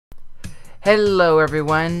Hello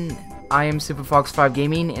everyone, I am SuperFox5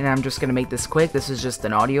 Gaming and I'm just going to make this quick. This is just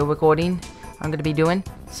an audio recording I'm going to be doing.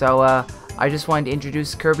 So I just wanted to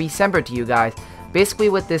introduce KirbyCember to you guys. Basically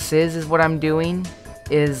what this is what I'm doing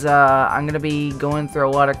is I'm going to be going through a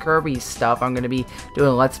lot of Kirby stuff. I'm going to be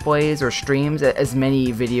doing Let's Plays or streams, as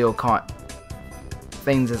many video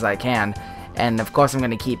things as I can. And of course I'm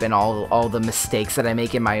going to keep in all the mistakes that I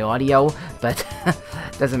make in my audio, but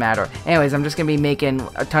doesn't matter. Anyways, I'm just going to be making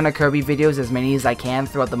a ton of Kirby videos, as many as I can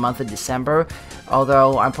throughout the month of December,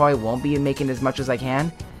 although I probably won't be making as much as I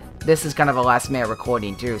can. This is kind of a last minute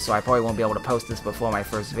recording too, so I probably won't be able to post this before my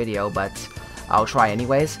first video, but I'll try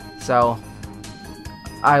anyways. So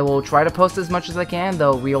I will try to post as much as I can,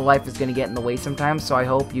 though real life is going to get in the way sometimes, so I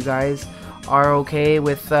hope you guys are okay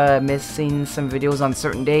with missing some videos on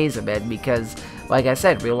certain days a bit, because like I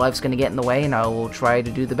said, real life's gonna get in the way, and I will try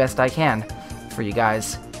to do the best I can for you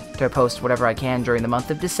guys to post whatever I can during the month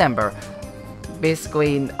of December.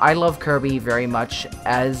 Basically, I love Kirby very much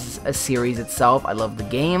as a series itself. I love the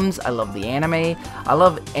games, I love the anime, I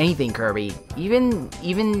love anything Kirby,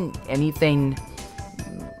 even anything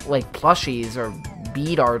like plushies or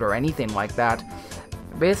bead art or anything like that.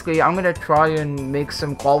 Basically, I'm going to try and make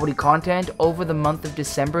some quality content over the month of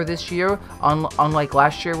December this year, unlike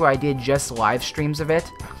last year where I did just live streams of it.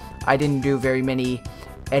 I didn't do very many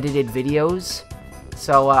edited videos,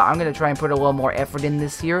 so I'm going to try and put a little more effort in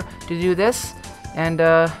this year to do this, and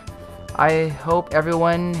I hope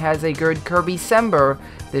everyone has a good KirbyCember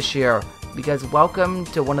this year, because welcome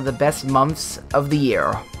to one of the best months of the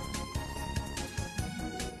year.